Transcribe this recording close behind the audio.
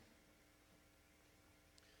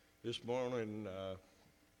This morning,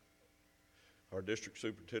 our district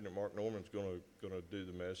superintendent, Mark Norman, is going to do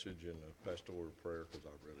the message and the pastoral prayer because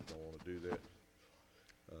I really don't want to do that.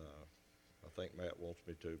 I think Matt wants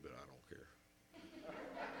me to, but I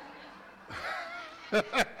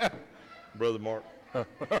don't care. Brother Mark.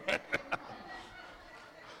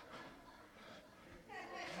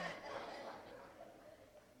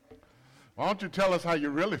 Why don't you tell us how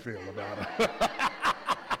you really feel about it?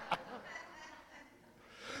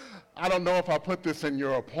 I don't know if I put this in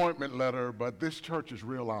your appointment letter, but this church is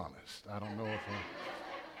real honest. I don't know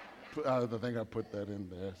if I think I put that in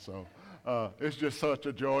there. So it's just such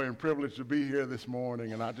a joy and privilege to be here this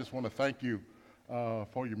morning, and I just want to thank you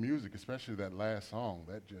for your music, especially that last song.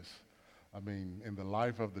 That just, in the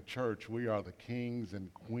life of the church, we are the kings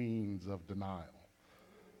and queens of denial.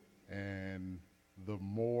 And the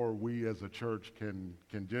more we as a church can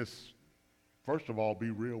just, first of all, be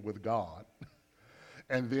real with God,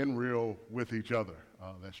 and then real with each other.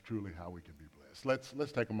 That's truly how we can be blessed.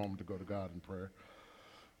 Let's take a moment to go to God in prayer.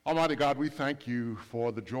 Almighty God, we thank you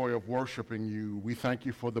for the joy of worshiping you. We thank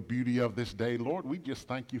you for the beauty of this day. Lord, we just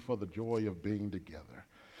thank you for the joy of being together.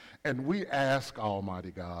 And we ask,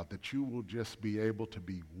 Almighty God, that you will just be able to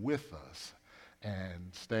be with us and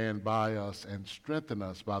stand by us and strengthen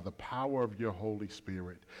us by the power of your Holy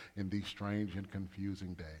Spirit in these strange and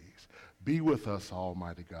confusing days. Be with us,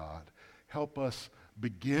 Almighty God. Help us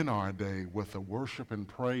begin our day with a worship and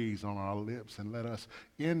praise on our lips, and let us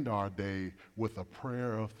end our day with a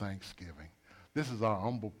prayer of thanksgiving. This is our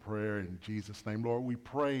humble prayer in Jesus' name. Lord, we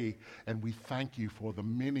pray and we thank you for the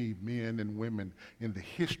many men and women in the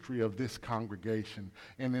history of this congregation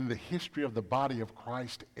and in the history of the body of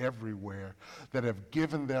Christ everywhere that have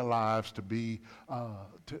given their lives to be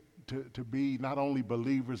to be not only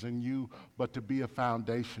believers in you, but to be a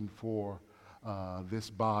foundation for this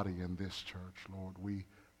body and this church. Lord,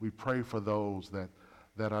 we pray for those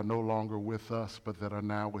that are no longer with us, but that are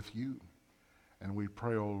now with you. And we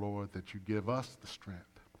pray, oh Lord, that you give us the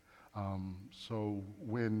strength. So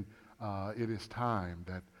when it is time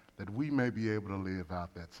that we may be able to live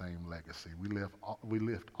out that same legacy. We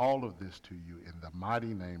lift all of this to you in the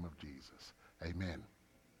mighty name of Jesus. Amen.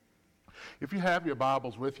 If you have your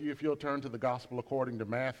Bibles with you, if you'll turn to the Gospel according to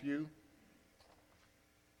Matthew.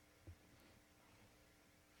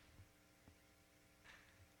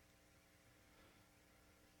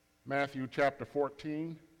 Matthew chapter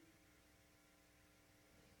 14.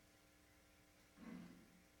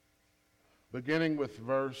 Beginning with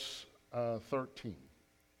verse 13.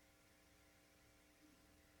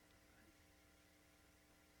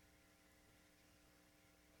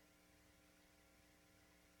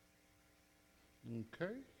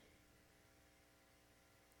 Okay.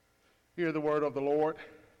 Hear the word of the Lord.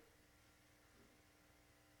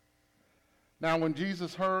 Now when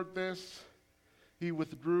Jesus heard this, he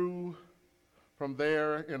withdrew from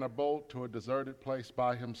there in a boat to a deserted place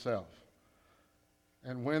by himself.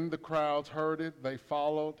 And when the crowds heard it, they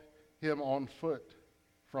followed him on foot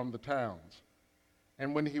from the towns.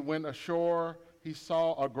 And when he went ashore, he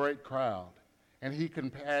saw a great crowd, and he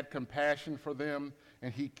had compassion for them,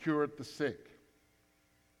 and he cured the sick.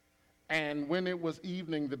 And when it was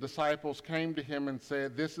evening, the disciples came to him and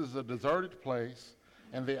said, "This is a deserted place,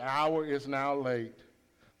 and the hour is now late.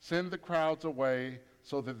 Send the crowds away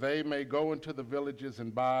so that they may go into the villages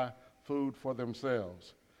and buy food for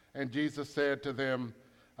themselves." And Jesus said to them,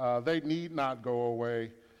 "They need not go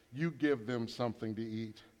away. You give them something to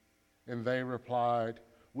eat." And they replied,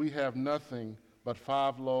 "We have nothing but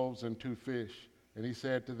 5 loaves and 2 fish. And he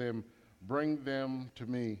said to them, "Bring them to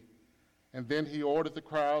me." And then he ordered the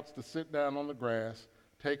crowds to sit down on the grass,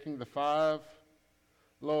 taking the 5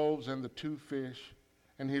 loaves and the 2 fish.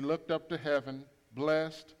 And he looked up to heaven,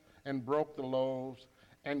 blessed, and broke the loaves,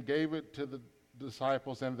 and gave it to the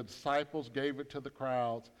disciples, and the disciples gave it to the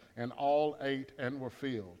crowds, and all ate and were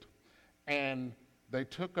filled. And they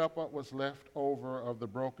took up what was left over of the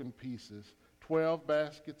broken pieces, 12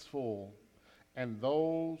 baskets full, and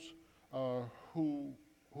those who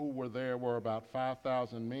were there were about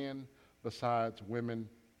 5,000 men, besides women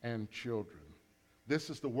and children. This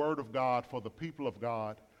is the word of God for the people of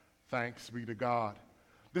God. Thanks be to God.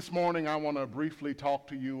 This morning I want to briefly talk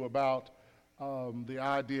to you about the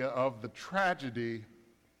idea of the tragedy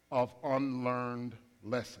of unlearned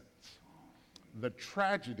lessons. The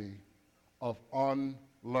tragedy of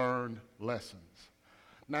unlearned lessons.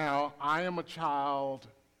 Now, I am a child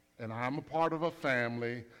and I'm a part of a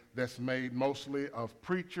family that's made mostly of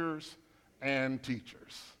preachers and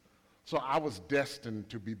teachers. So I was destined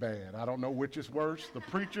to be bad. I don't know which is worse, the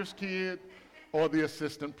preacher's kid or the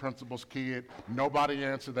assistant principal's kid. Nobody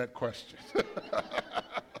answered that question.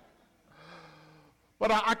 But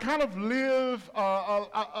I kind of live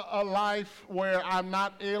a life where I'm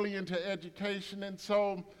not alien to education. And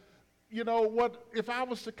so, you know, what if I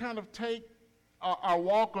was to kind of take our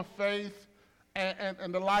walk of faith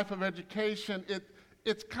and the life of education,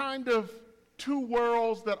 it's kind of two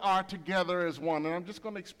worlds that are together as one. And I'm just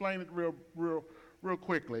going to explain it real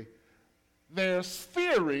quickly. There's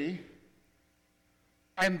theory,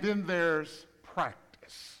 and then there's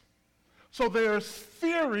practice. So there's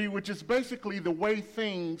theory, which is basically the way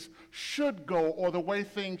things should go or the way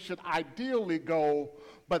things should ideally go,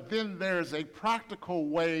 but then there's a practical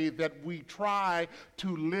way that we try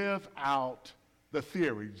to live out the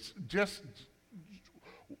theories, just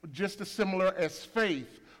as similar as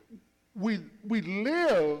faith. We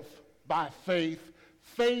live by faith.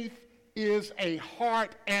 Faith is a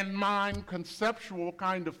heart and mind conceptual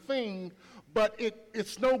kind of thing, but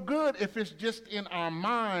it's no good if it's just in our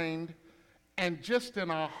mind and just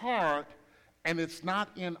in our heart, and it's not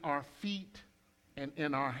in our feet and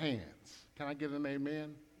in our hands. Can I get an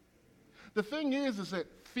amen? The thing is that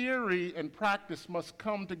theory and practice must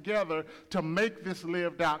come together to make this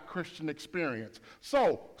lived out Christian experience.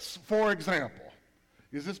 So, for example,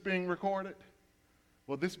 is this being recorded?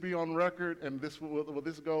 Will this be on record, and will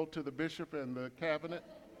this go to the bishop and the cabinet?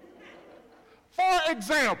 For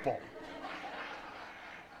example,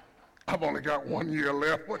 I've only got 1 year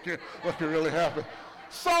left. What can really happen?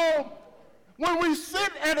 So, when we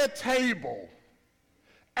sit at a table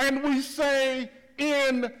and we say,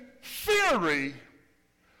 in theory,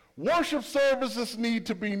 worship services need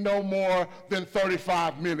to be no more than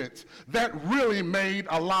 35 minutes, that really made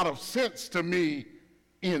a lot of sense to me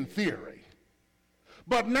in theory.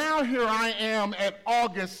 But now here I am at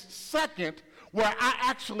August 2nd, where I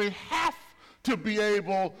actually have to be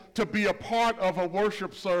able to be a part of a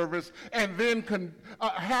worship service and then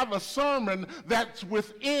have a sermon that's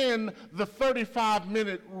within the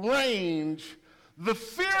 35-minute range. The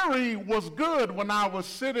theory was good when I was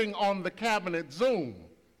sitting on the cabinet Zoom.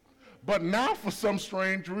 But now, for some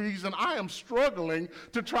strange reason, I am struggling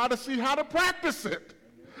to try to see how to practice it.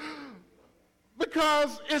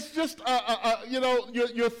 Because it's just,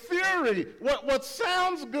 your theory, what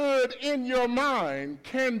sounds good in your mind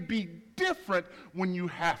can be different when you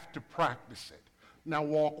have to practice it. Now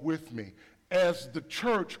walk with me. As the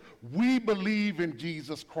church, we believe in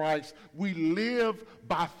Jesus Christ. We live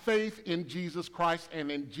by faith in Jesus Christ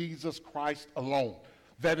and in Jesus Christ alone.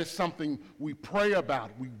 That is something we pray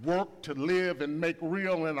about. We work to live and make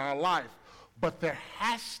real in our life. But there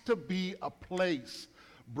has to be a place,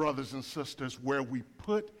 brothers and sisters, where we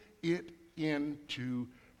put it into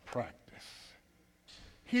practice.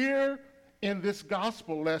 Here in this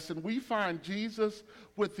gospel lesson, we find Jesus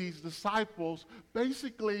with these disciples.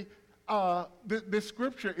 Basically, this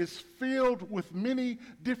scripture is filled with many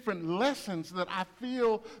different lessons that I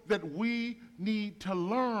feel that we need to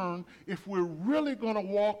learn if we're really going to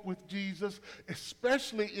walk with Jesus,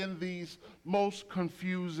 especially in these most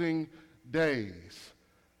confusing days.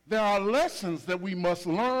 There are lessons that we must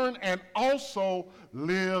learn and also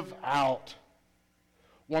live out.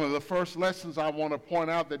 One of the first lessons I want to point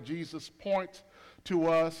out that Jesus points to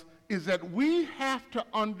us is that we have to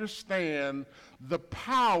understand the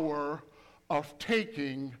power of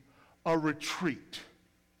taking a retreat.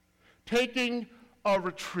 Taking a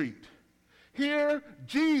retreat. Here,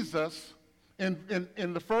 Jesus, in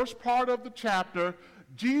the first part of the chapter,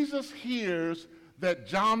 Jesus hears that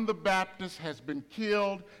John the Baptist has been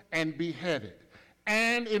killed and beheaded.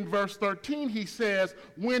 And in verse 13, he says,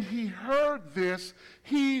 when he heard this,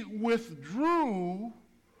 he withdrew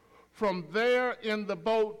from there in the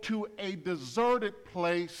boat to a deserted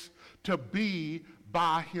place to be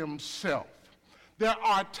by himself. There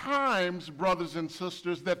are times, brothers and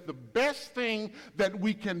sisters, that the best thing that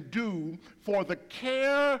we can do for the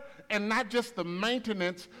care and not just the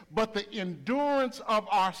maintenance, but the endurance of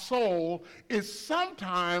our soul is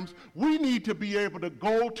sometimes we need to be able to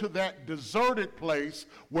go to that deserted place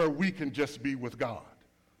where we can just be with God.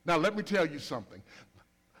 Now, let me tell you something.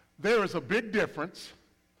 There is a big difference.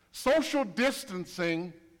 Social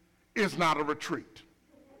distancing is not a retreat.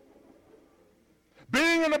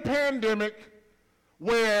 Being in a pandemic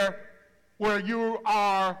where you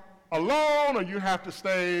are alone or you have to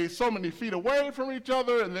stay so many feet away from each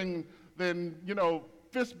other and then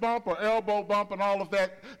fist bump or elbow bump and all of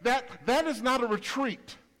that is not a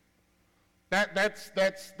retreat.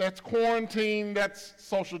 That's quarantine, that's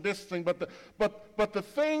social distancing. But the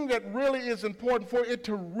thing that really is important for it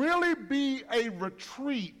to really be a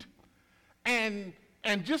retreat, and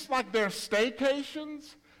just like there are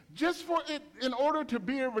staycations, just for it, in order to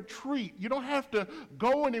be a retreat, you don't have to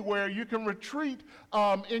go anywhere. You can retreat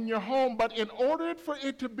in your home. But in order for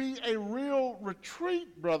it to be a real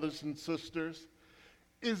retreat, brothers and sisters,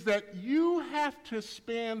 is that you have to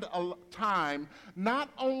spend time not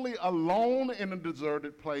only alone in a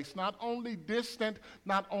deserted place, not only distant,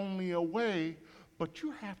 not only away, but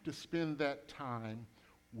you have to spend that time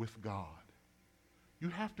with God. You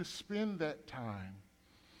have to spend that time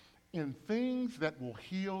in things that will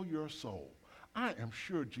heal your soul. I am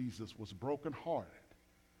sure Jesus was brokenhearted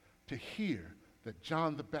to hear that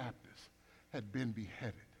John the Baptist had been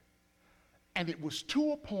beheaded. And it was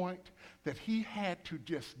to a point that he had to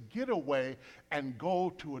just get away and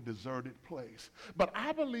go to a deserted place. But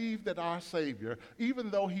I believe that our Savior, even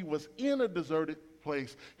though he was in a deserted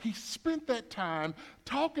place, he spent that time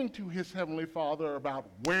talking to his Heavenly Father about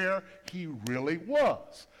where he really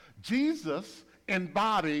was. Jesus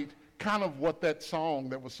embodied kind of what that song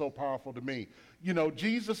that was so powerful to me. You know,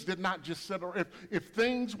 Jesus did not just sit around. If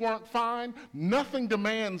things weren't fine, nothing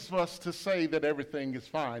demands for us to say that everything is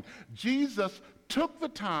fine. Jesus took the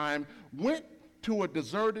time, went to a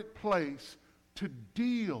deserted place to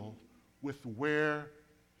deal with where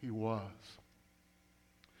he was.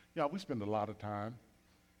 Yeah, we spend a lot of time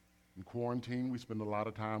in quarantine. We spend a lot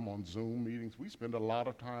of time on Zoom meetings. We spend a lot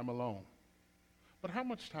of time alone. But how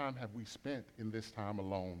much time have we spent in this time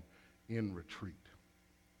alone in retreat?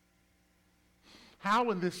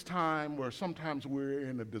 How in this time where sometimes we're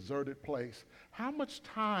in a deserted place, how much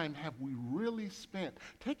time have we really spent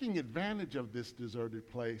taking advantage of this deserted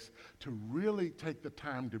place to really take the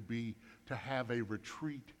time to have a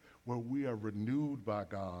retreat where we are renewed by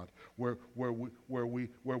God, where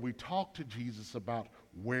we talk to Jesus about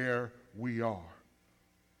where we are?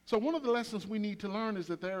 So one of the lessons we need to learn is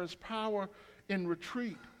that there is power in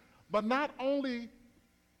retreat. But not only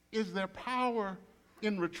is there power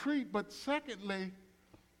in retreat, but secondly,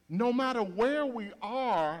 no matter where we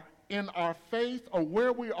are in our faith or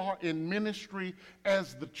where we are in ministry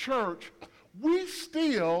as the church, we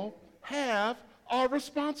still have our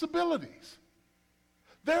responsibilities.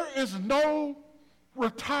 There is no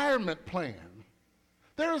retirement plan.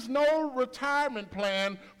 There is no retirement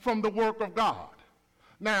plan from the work of God.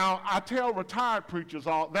 Now, I tell retired preachers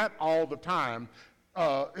all the time,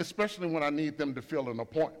 especially when I need them to fill an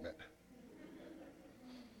appointment.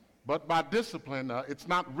 But by discipline, it's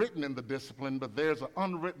not written in the discipline, but there's an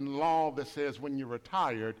unwritten law that says when you're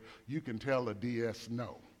retired, you can tell a DS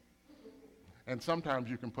no. And sometimes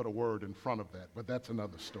you can put a word in front of that, but that's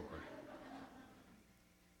another story.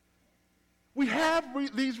 We have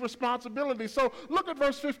these responsibilities. So look at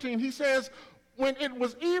verse 15. He says, when it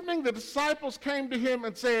was evening, the disciples came to him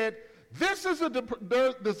and said, "This is a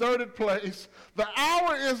deserted place. The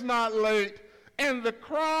hour is not late, and the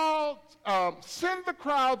crowds, send the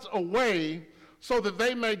crowds away so that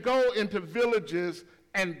they may go into villages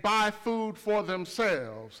and buy food for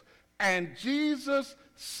themselves." And Jesus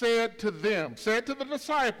said to the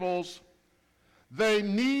disciples, "They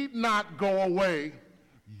need not go away.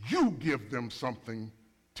 You give them something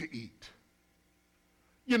to eat."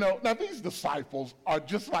 You know, now these disciples are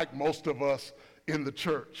just like most of us in the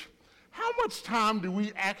church. How much time do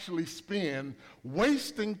we actually spend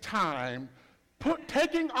wasting time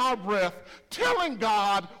taking our breath, telling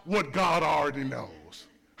God what God already knows?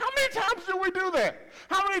 How many times do we do that?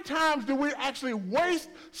 How many times do we actually waste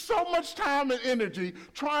so much time and energy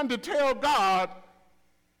trying to tell God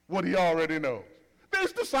what he already knows?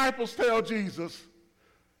 These disciples tell Jesus,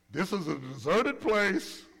 "This is a deserted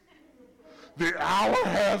place. The hour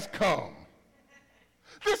has come."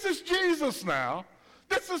 This is Jesus now.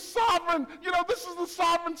 This is sovereign, this is the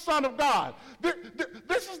sovereign Son of God.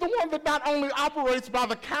 This is the one that not only operates by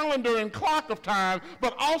the calendar and clock of time,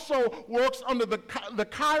 but also works under the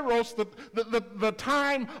kairos, the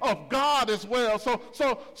time of God as well.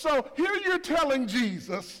 So here you're telling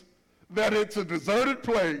Jesus that it's a deserted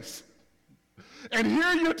place. And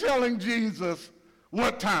here you're telling Jesus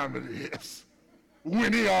what time it is,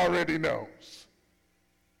 when he already knows.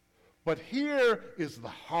 But here is the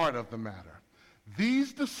heart of the matter.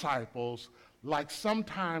 These disciples, like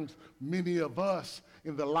sometimes many of us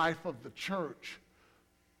in the life of the church,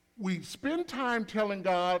 we spend time telling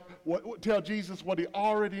tell Jesus what he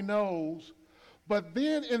already knows, but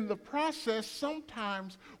then in the process,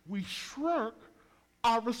 sometimes we shirk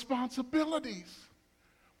our responsibilities.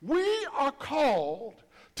 We are called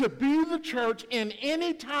to be the church in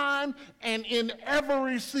any time and in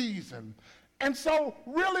every season. And so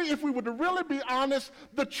really, if we were to really be honest,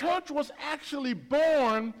 the church was actually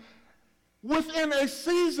born within a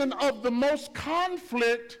season of the most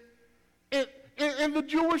conflict in the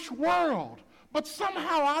Jewish world. But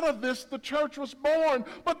somehow out of this, the church was born.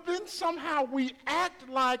 But then somehow we act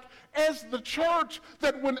like, as the church,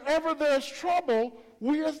 that whenever there's trouble,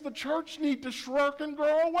 we as the church need to shrink and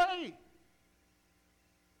grow away.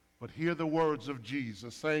 But hear the words of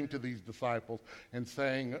Jesus saying to these disciples and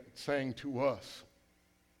saying to us,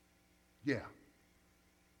 yeah,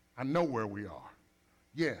 I know where we are.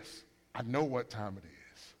 Yes, I know what time it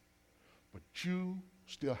is. But you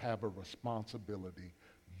still have a responsibility.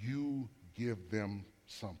 You give them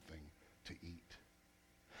something to eat.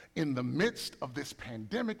 In the midst of this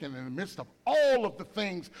pandemic and in the midst of all of the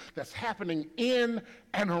things that's happening in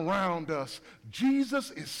and around us,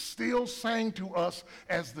 Jesus is still saying to us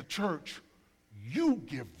as the church, you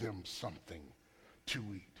give them something to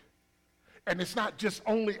eat. And it's not just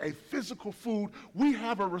only a physical food. We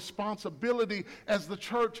have a responsibility as the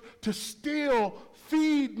church to still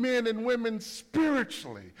feed men and women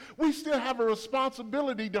spiritually. We still have a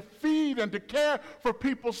responsibility to feed and to care for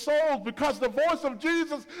people's souls, because the voice of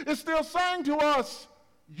Jesus is still saying to us,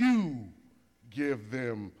 you give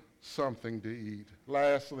them something to eat.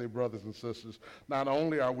 Lastly, brothers and sisters, not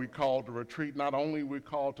only are we called to retreat, not only are we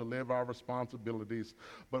called to live our responsibilities,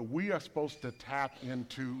 but we are supposed to tap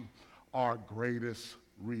into our greatest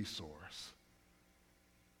resource.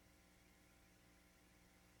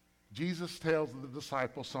 Jesus tells the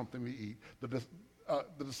disciples something to eat. The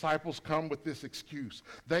disciples come with this excuse.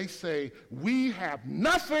 They say, we have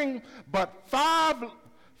nothing but five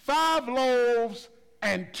loaves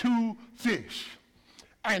and 2 fish.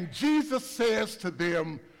 And Jesus says to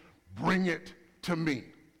them, bring it to me.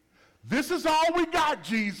 This is all we got,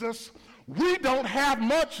 Jesus. We don't have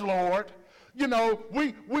much, Lord. You know,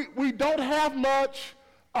 we don't have much.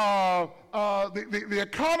 The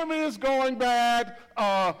economy is going bad.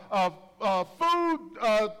 Food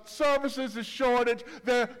services is shortage.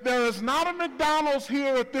 There is not a McDonald's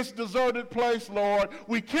here at this deserted place, Lord.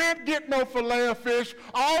 We can't get no filet of fish.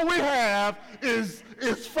 All we have is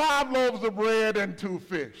 5 loaves of bread and 2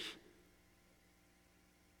 fish.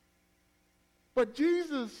 But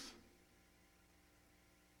Jesus,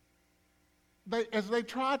 as they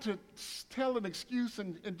try to tell an excuse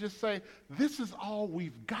and just say, this is all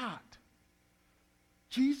we've got,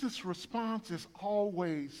 Jesus' response is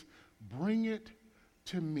always, bring it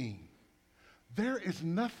to me. There is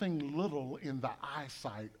nothing little in the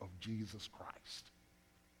eyesight of Jesus Christ.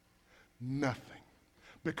 Nothing.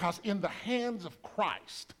 Because in the hands of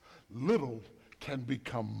Christ, little can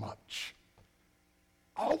become much.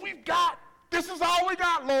 All we've got, this is all we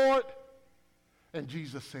got, Lord. And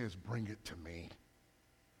Jesus says, bring it to me.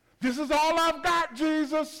 This is all I've got,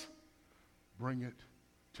 Jesus. Bring it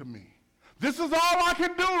to me. This is all I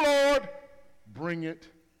can do, Lord. Bring it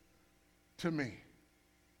to me.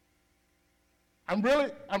 I'm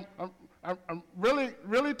really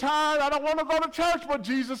tired. I don't want to go to church, but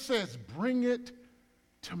Jesus says, bring it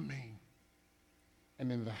to me.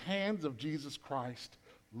 And in the hands of Jesus Christ,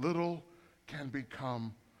 little can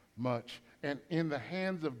become much. And in the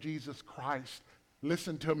hands of Jesus Christ,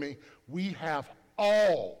 listen to me, we have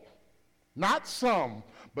all, not some,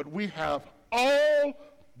 but we have all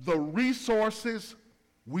the resources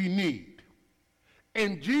we need.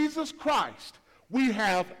 In Jesus Christ, we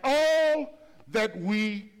have all that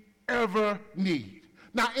we ever need.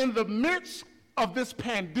 Now, in the midst of this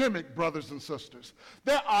pandemic, brothers and sisters,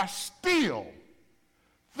 there are still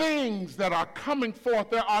things that are coming forth.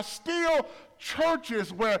 There are still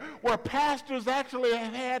churches where pastors actually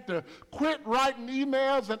have had to quit writing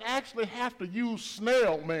emails and actually have to use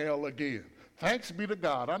snail mail again. Thanks be to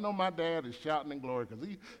God. I know my dad is shouting in glory because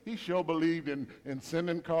he sure believed in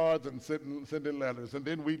sending cards and sending letters. And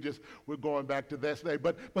then we're going back to that day.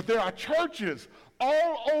 But there are churches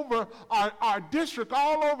all over our district,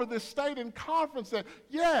 all over this state and conference that,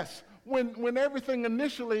 yes, when everything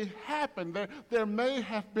initially happened, there may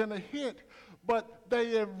have been a hit, but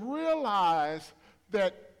they have realized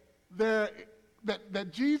that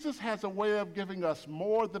Jesus has a way of giving us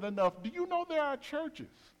more than enough. Do you know there are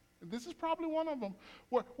churches, and this is probably one of them,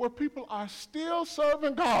 where people are still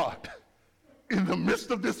serving God in the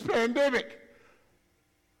midst of this pandemic?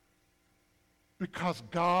 Because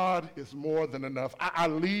God is more than enough. I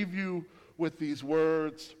leave you with these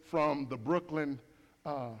words from the Brooklyn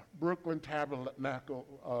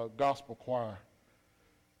Tabernacle Gospel Choir.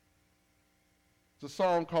 It's a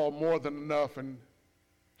song called More Than Enough, and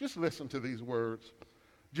just listen to these words.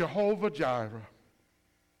 Jehovah Jireh,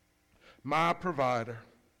 my provider,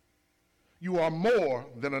 you are more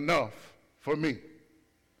than enough for me.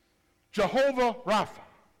 Jehovah Rapha,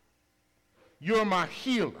 you're my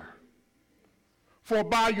healer. For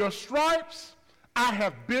by your stripes I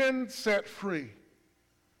have been set free.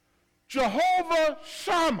 Jehovah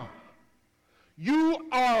Shammah, you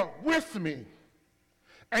are with me,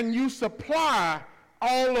 and you supply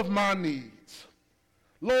all of my needs.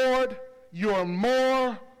 Lord, you're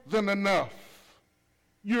more than enough.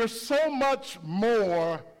 You're so much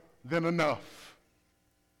more than enough.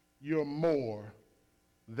 You're more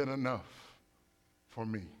than enough for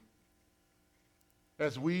me.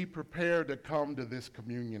 As we prepare to come to this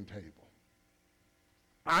communion table,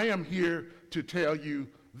 I am here to tell you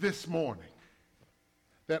this morning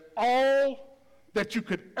that all that you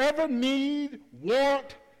could ever need,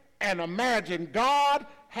 want, and imagine, God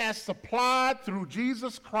has supplied through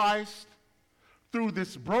Jesus Christ, through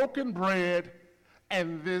this broken bread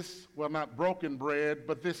and this, well, not broken bread,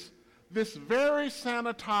 but this very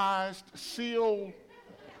sanitized, sealed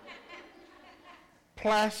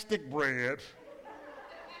plastic bread,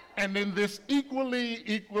 and then this equally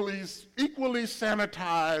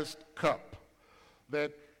sanitized cup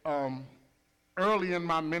that early in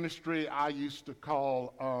my ministry I used to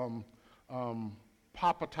call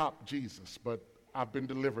Papa Top Jesus, but I've been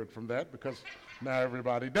delivered from that because now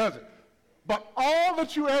everybody does it. But all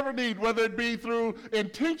that you ever need, whether it be through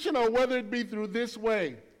intention or whether it be through this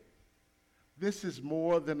way, this is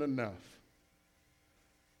more than enough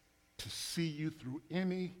to see you through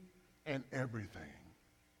any and everything.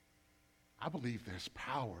 I believe there's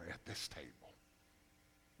power at this table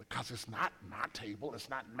because it's not my table, it's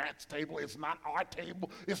not Matt's table, it's not our table,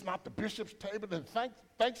 it's not the bishop's table, and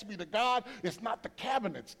thanks be to God, it's not the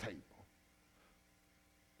cabinet's table,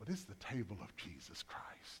 but it's the table of Jesus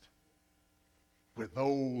Christ, where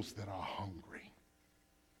those that are hungry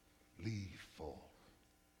leave full.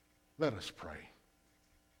 Let us pray.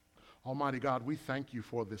 Almighty God, we thank you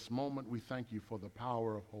for this moment. We thank you for the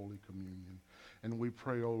power of Holy Communion. And we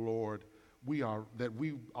pray, O Lord, that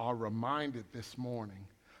we are reminded this morning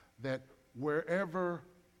that wherever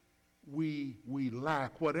we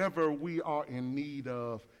lack, whatever we are in need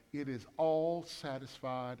of, it is all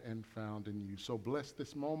satisfied and found in you. So bless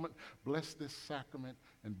this moment, bless this sacrament,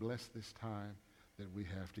 and bless this time that we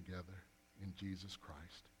have together. In Jesus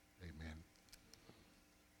Christ, amen.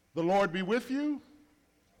 The Lord be with you.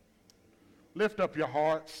 Lift up your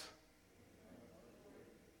hearts.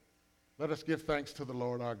 Let us give thanks to the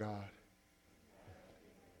Lord our God.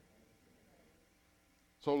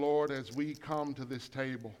 So, Lord, as we come to this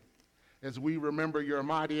table, as we remember your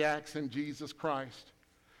mighty acts in Jesus Christ,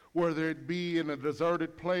 whether it be in a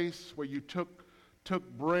deserted place where you took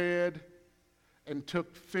bread and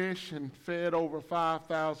took fish and fed over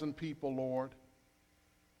 5,000 people, Lord,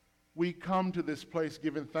 we come to this place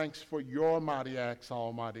giving thanks for your mighty acts,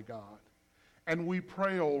 Almighty God. And we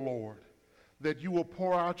pray, O Lord, that you will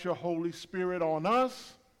pour out your Holy Spirit on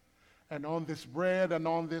us and on this bread and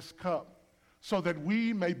on this cup, so that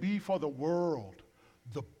we may be for the world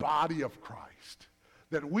the body of Christ,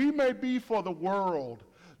 that we may be for the world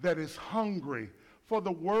that is hungry, for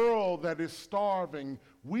the world that is starving.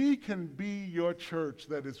 We can be your church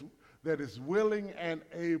that is willing and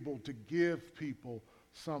able to give people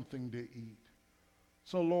something to eat.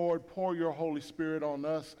 So, Lord, pour your Holy Spirit on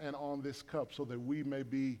us and on this cup so that we may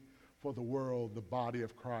be for the world the body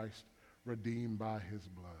of Christ, redeemed by his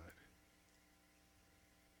blood.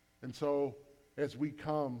 And so, as we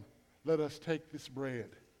come, let us take this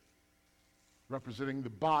bread, representing the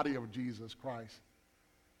body of Jesus Christ,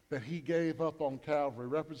 that he gave up on Calvary,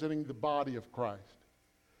 representing the body of Christ.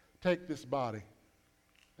 Take this body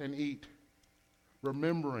and eat,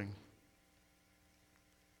 remembering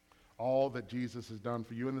all that Jesus has done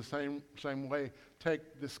for you. In the same way,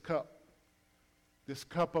 take this cup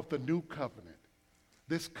of the new covenant,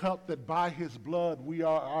 this cup that by his blood we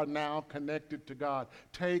are now connected to God.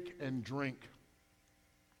 Take and drink.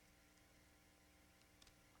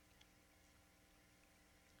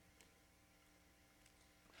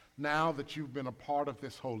 Now that you've been a part of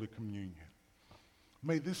this Holy Communion,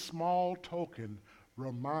 may this small token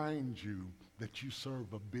remind you that you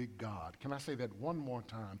serve a big God. Can I say that one more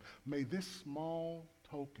time? May this small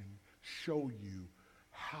token show you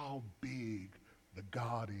how big the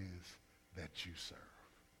God is that you serve.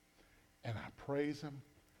 And I praise him,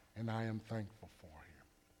 and I am thankful for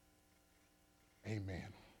him.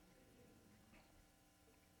 Amen.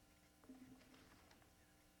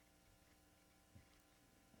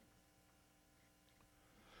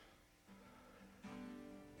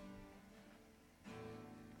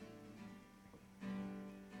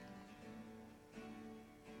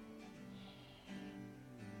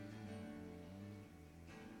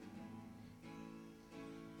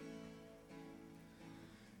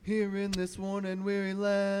 Here in this worn and weary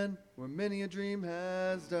land, where many a dream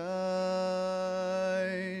has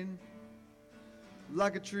died,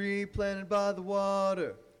 Like a tree planted by the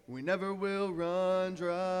water, we never will run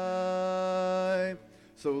dry.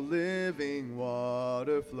 So living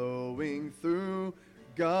water flowing through,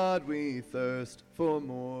 God, we thirst for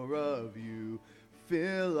more of you.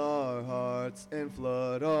 Fill our hearts and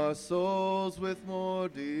flood our souls with more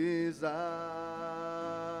desire.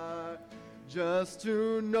 Just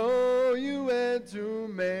to know you and to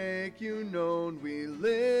make you known, we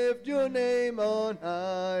lift your name on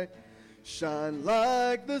high. Shine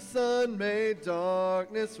like the sun, may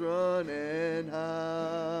darkness run and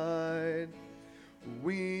hide.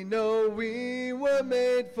 We know we were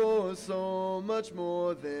made for so much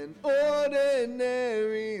more than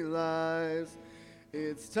ordinary lives.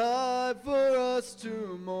 It's time for us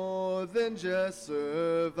to more than just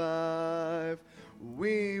survive.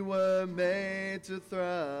 We were made to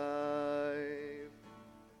thrive.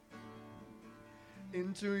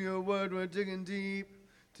 Into your word we're digging deep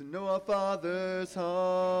to know our Father's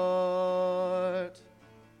heart.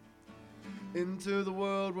 Into the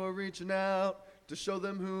world we're reaching out to show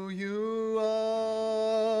them who you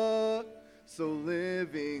are. So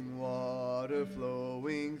living water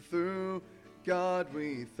flowing through, God,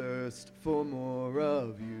 we thirst for more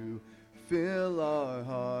of you. Fill our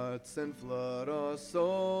hearts and flood our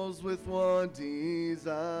souls with one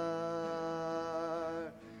desire.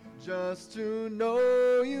 Just to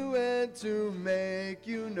know you and to make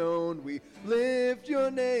you known, we lift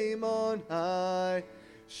your name on high.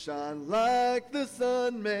 Shine like the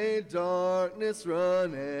sun, may darkness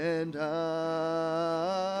run and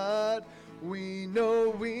hide. We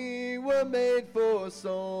know we were made for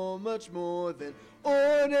so much more than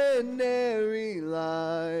ordinary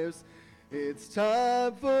lives. It's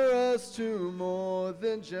time for us to more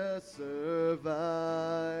than just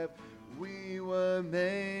survive. We were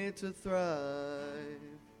made to thrive.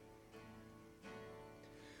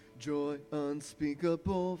 Joy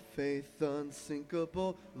unspeakable, faith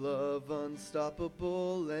unsinkable, love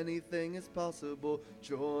unstoppable, anything is possible.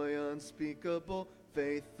 Joy unspeakable,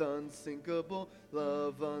 faith unsinkable,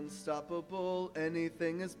 love unstoppable,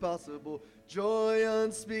 anything is possible. Joy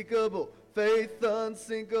unspeakable, faith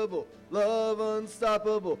unsinkable, love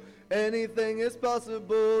unstoppable, anything is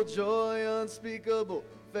possible. Joy unspeakable,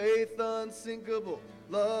 faith unsinkable,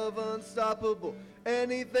 love unstoppable,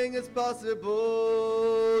 anything is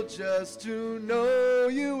possible. Just to know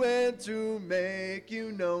you and to make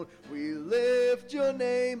you known, we lift your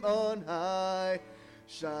name on high.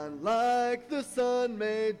 Shine like the sun,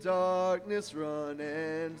 may darkness run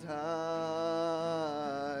and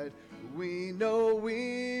hide. We know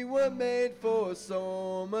we were made for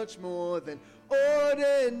so much more than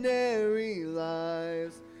ordinary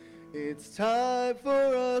lives. It's time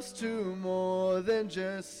for us to more than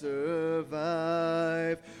just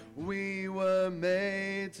survive. We were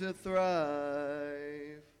made to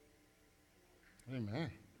thrive. Amen.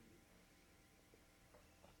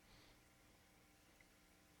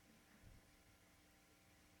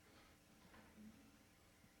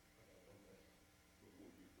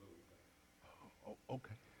 Oh,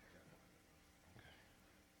 okay.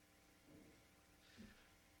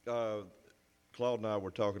 Claude and I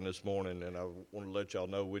were talking this morning, and I want to let y'all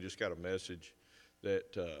know we just got a message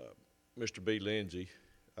that Mr. B. Lindsay,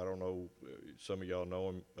 I don't know, some of y'all know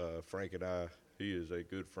him, Frank and I, he is a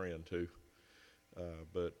good friend too,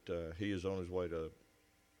 but he is on his way to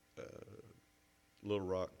Little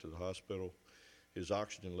Rock to the hospital. His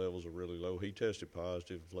oxygen levels are really low. He tested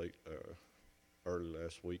positive early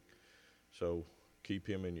last week, so keep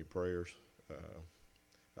him in your prayers.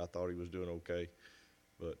 I thought he was doing okay,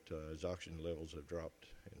 but his oxygen levels have dropped,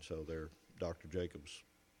 and so Dr. Jacobs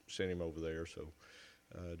sent him over there. So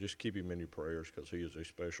just keep him in your prayers, because he is a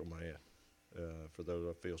special man. For those,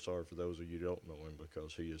 I feel sorry for those of you who don't know him,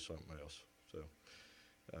 because he is something else. So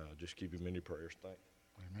just keep him in your prayers. Thank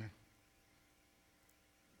you. Amen.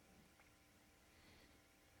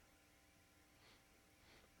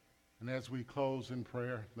 And as we close in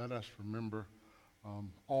prayer, let us remember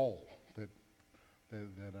all that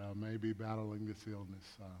may be battling this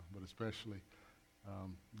illness, but especially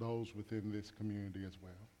those within this community as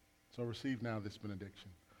well. So receive now this benediction.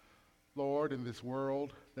 Lord, in this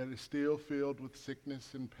world that is still filled with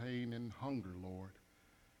sickness and pain and hunger, Lord,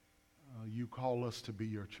 you call us to be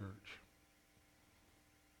your church.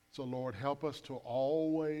 So Lord, help us to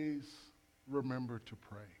always remember to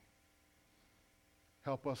pray.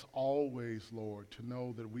 Help us always, Lord, to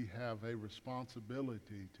know that we have a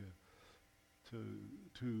responsibility to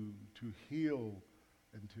heal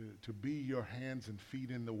and to be your hands and feet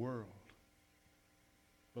in the world.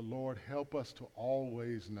 But Lord, help us to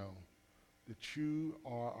always know that you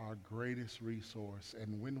are our greatest resource.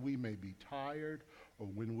 And when we may be tired or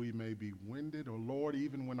when we may be winded, or Lord,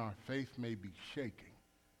 even when our faith may be shaking,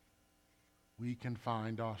 we can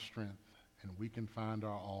find our strength and we can find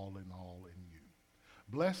our all in you.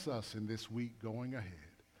 Bless us in this week going ahead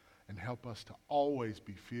and help us to always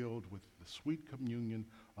be filled with the sweet communion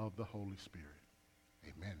of the Holy Spirit.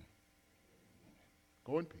 Amen.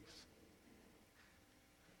 Go in peace.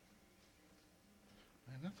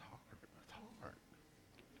 Man, that's hard. That's hard.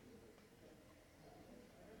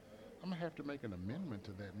 I'm going to have to make an amendment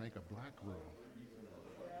to that, make a black rule.